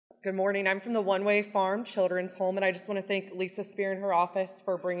Good morning. I'm from the One Way Farm Children's Home, and I just want to thank Lisa Spear and her office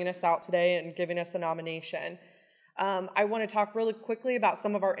for bringing us out today and giving us a nomination. I want to talk really quickly about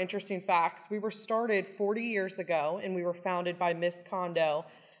some of our interesting facts. We were started 40 years ago, and we were founded by Miss Kondo.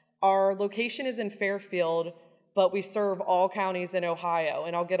 Our location is in Fairfield, but we serve all counties in Ohio,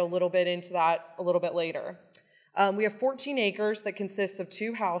 and I'll get a little bit into that a little bit later. We have 14 acres that consists of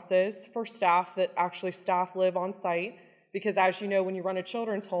 2 houses for staff staff live on site, because as you know, when you run a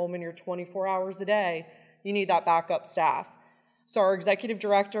children's home and you're 24 hours a day, you need that backup staff. So our executive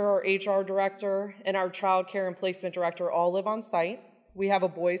director, our HR director, and our child care and placement director all live on site. We have a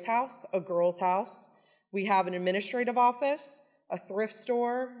boys' house, a girls' house. We have an administrative office, a thrift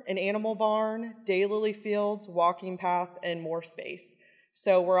store, an animal barn, daylily fields, walking path, and more space.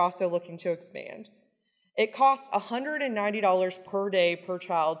 So we're also looking to expand. It costs $190 per day per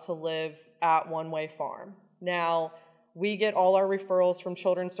child to live at One Way Farm. Now, we get all our referrals from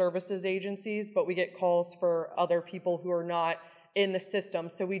children's services agencies, but we get calls for other people who are not in the system,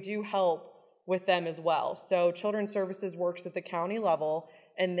 so we do help with them as well. So Children's Services works at the county level,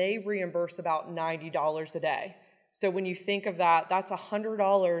 and they reimburse about $90 a day. So when you think of that, that's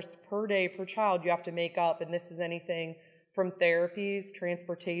 $100 per day per child you have to make up, and this is anything from therapies,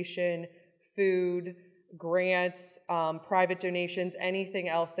 transportation, food, grants, private donations, anything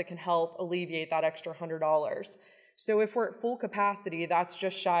else that can help alleviate that extra $100. So if we're at full capacity, that's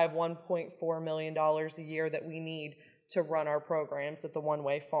just shy of $1.4 million a year that we need to run our programs at the One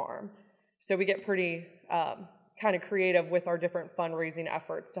Way Farm. So we get pretty kind of creative with our different fundraising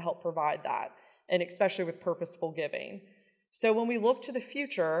efforts to help provide that, and especially with purposeful giving. So when we look to the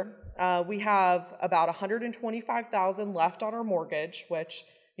future, we have about $125,000 left on our mortgage, which,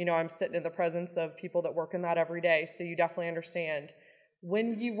 you know, I'm sitting in the presence of people that work in that every day, so you definitely understand.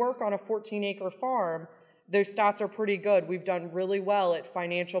 When you work on a 14-acre farm, those stats are pretty good. We've done really well at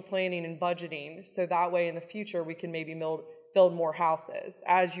financial planning and budgeting, so that way in the future we can maybe build more houses.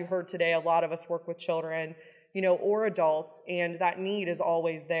 As you heard today, a lot of us work with children, you know, or adults, and that need is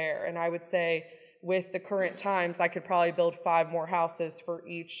always there. And I would say with the current times, I could probably build 5 more houses for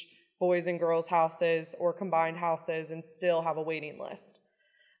each boys and girls houses or combined houses and still have a waiting list.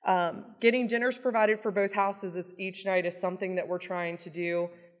 Getting dinners provided for both houses each night is something that we're trying to do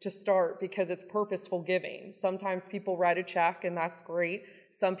to start, because it's purposeful giving. Sometimes people write a check, and that's great.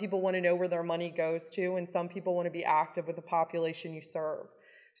 Some people want to know where their money goes to, and some people want to be active with the population you serve.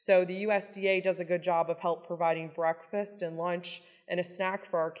 So the USDA does a good job of help providing breakfast and lunch and a snack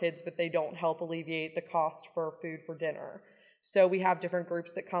for our kids, but they don't help alleviate the cost for food for dinner. So we have different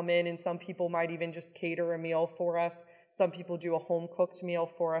groups that come in, and some people might even just cater a meal for us. Some people do a home-cooked meal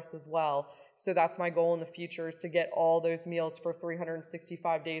for us as well. So that's my goal in the future, is to get all those meals for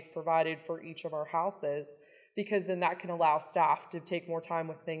 365 days provided for each of our houses, because then that can allow staff to take more time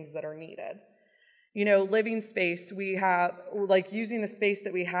with things that are needed. You know, living space, we have, like, using the space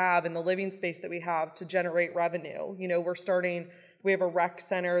that we have and the living space that we have to generate revenue. You know, we have a rec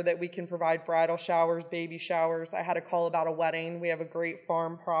center that we can provide bridal showers, baby showers. I had a call about a wedding. We have a great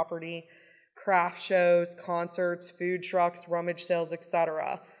farm property, craft shows, concerts, food trucks, rummage sales,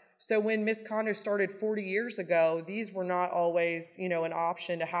 etc. So when Miss Kondo started 40 years ago, these were not always, you know, an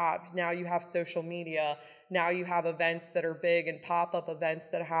option to have. Now you have social media. Now you have events that are big and pop-up events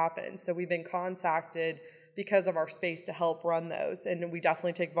that happen. So we've been contacted because of our space to help run those, and we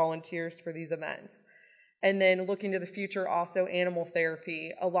definitely take volunteers for these events. And then looking to the future, also animal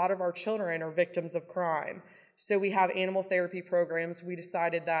therapy. A lot of our children are victims of crime. So we have animal therapy programs. We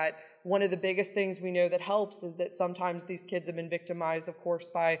decided that one of the biggest things we know that helps is that sometimes these kids have been victimized, of course,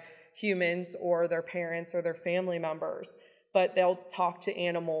 by humans or their parents or their family members, but they'll talk to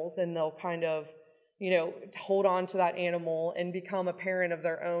animals and they'll kind of, you know, hold on to that animal and become a parent of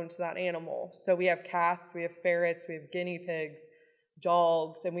their own to that animal. So we have cats, we have ferrets, we have guinea pigs,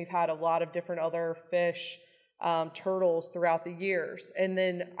 dogs, and we've had a lot of different other fish, turtles throughout the years. And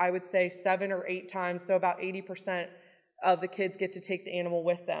then I would say 7 or 8 times, so about 80% of the kids get to take the animal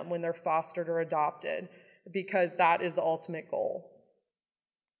with them when they're fostered or adopted, because that is the ultimate goal.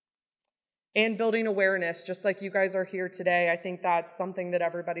 And building awareness, just like you guys are here today. I think that's something that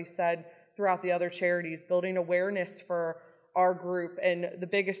everybody said throughout the other charities, building awareness for our group. And the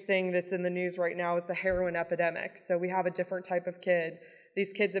biggest thing that's in the news right now is the heroin epidemic. So we have a different type of kid.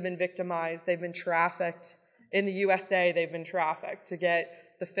 These kids have been victimized. They've been trafficked. In the USA, they've been trafficked to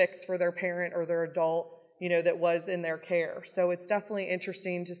get the fix for their parent or their adult, you know, that was in their care. So it's definitely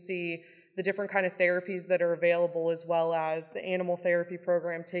interesting to see the different kind of therapies that are available, as well as the animal therapy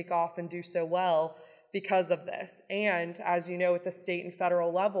program take off and do so well because of this. And as you know, at the state and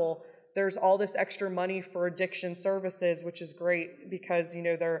federal level, there's all this extra money for addiction services, which is great because,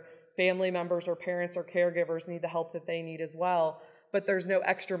 their family members or parents or caregivers need the help that they need as well. But there's no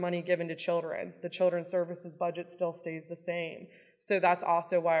extra money given to children. The children's services budget still stays the same. So that's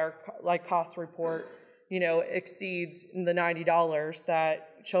also why our cost report, exceeds the $90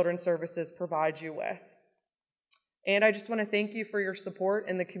 that children's services provide you with. And I just want to thank you for your support,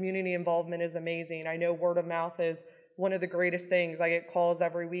 and the community involvement is amazing. I know word of mouth is one of the greatest things. I get calls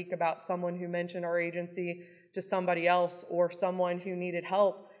every week about someone who mentioned our agency to somebody else, or someone who needed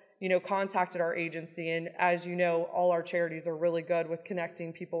help, contacted our agency. And as you know, all our charities are really good with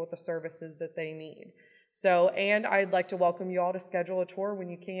connecting people with the services that they need. So, and I'd like to welcome you all to schedule a tour when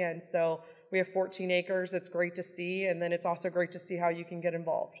you can. So we have 14 acres. It's great to see. And then it's also great to see how you can get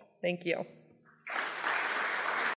involved. Thank you.